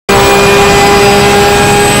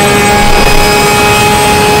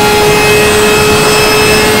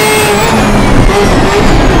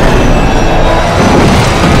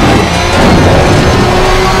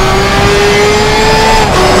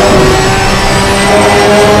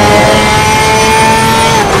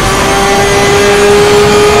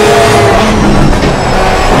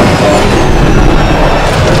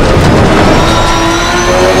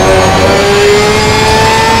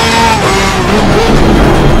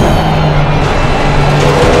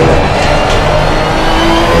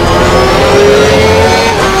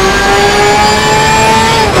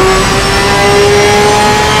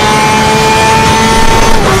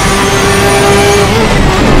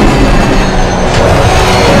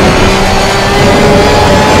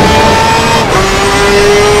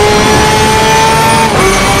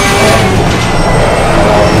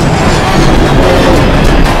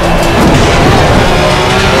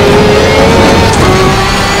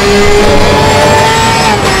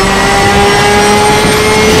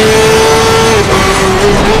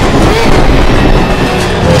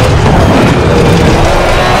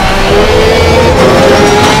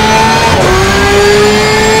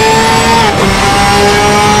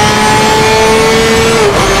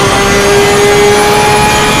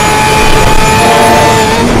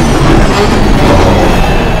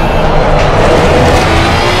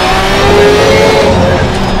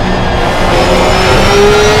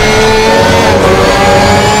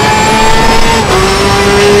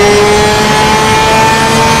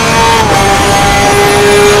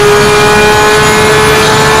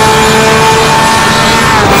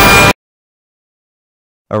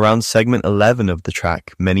Around segment 11 of the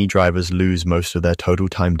track, many drivers lose most of their total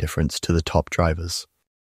time difference to the top drivers.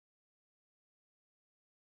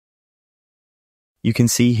 You can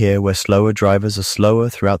see here where slower drivers are slower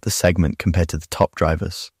throughout the segment compared to the top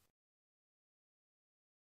drivers.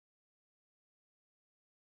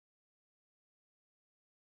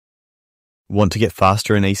 Want to get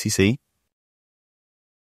faster in ACC?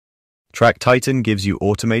 Track Titan gives you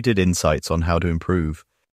automated insights on how to improve.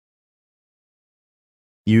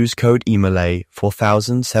 Use code Imola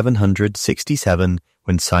 4767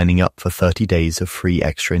 when signing up for 30 days of free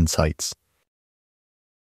extra insights.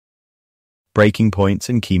 Breaking points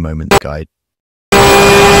and key moments guide.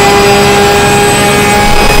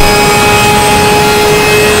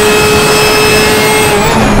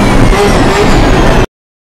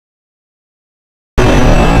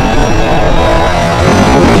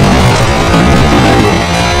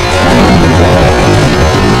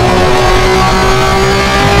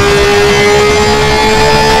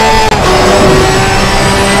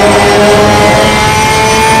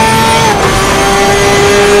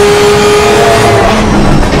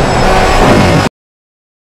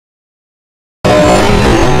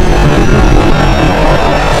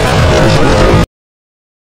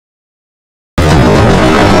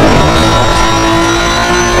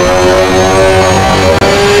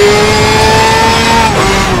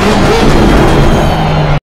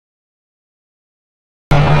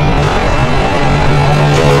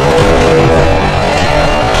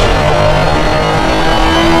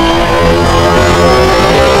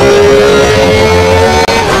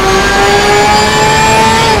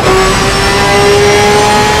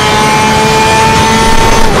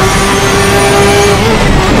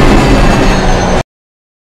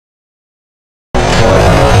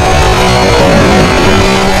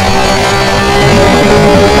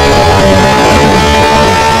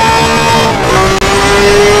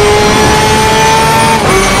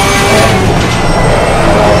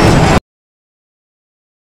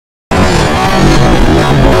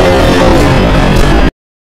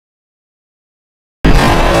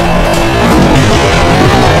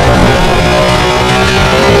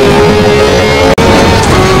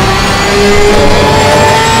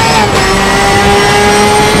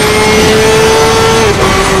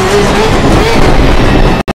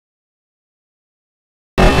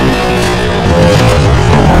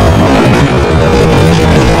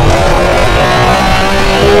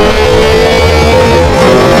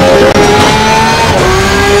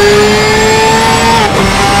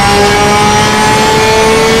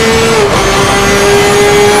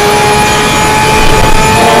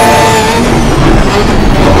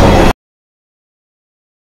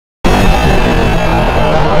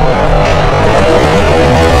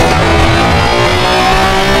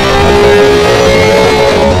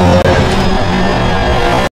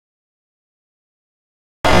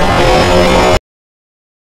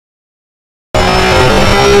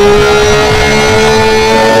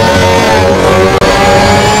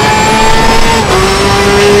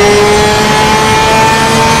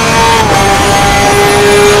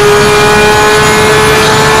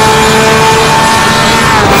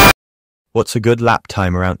 What's a good lap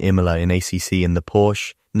time around Imola in ACC in the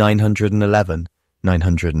Porsche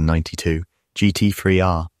 992 GT3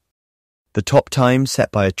 R? The top time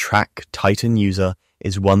set by a Track Titan user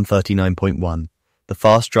is 1:39.1. The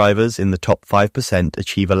fast drivers in the top 5%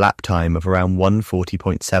 achieve a lap time of around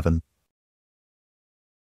 1:40.7.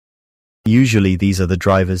 Usually these are the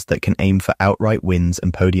drivers that can aim for outright wins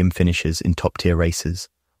and podium finishes in top-tier races,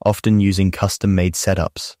 often using custom-made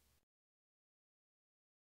setups.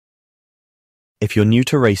 If you're new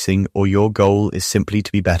to racing or your goal is simply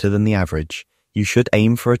to be better than the average, you should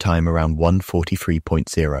aim for a time around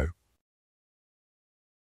 1:43.0.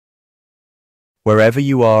 Wherever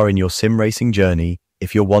you are in your sim racing journey,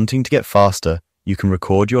 if you're wanting to get faster, you can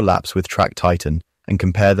record your laps with Track Titan and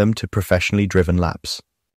compare them to professionally driven laps.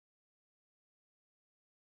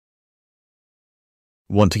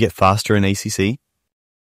 Want to get faster in ACC?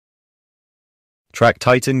 Track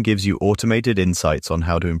Titan gives you automated insights on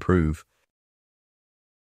how to improve.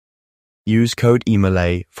 Use code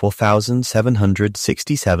Imola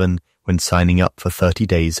 4767 when signing up for 30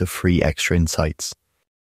 days of free extra insights.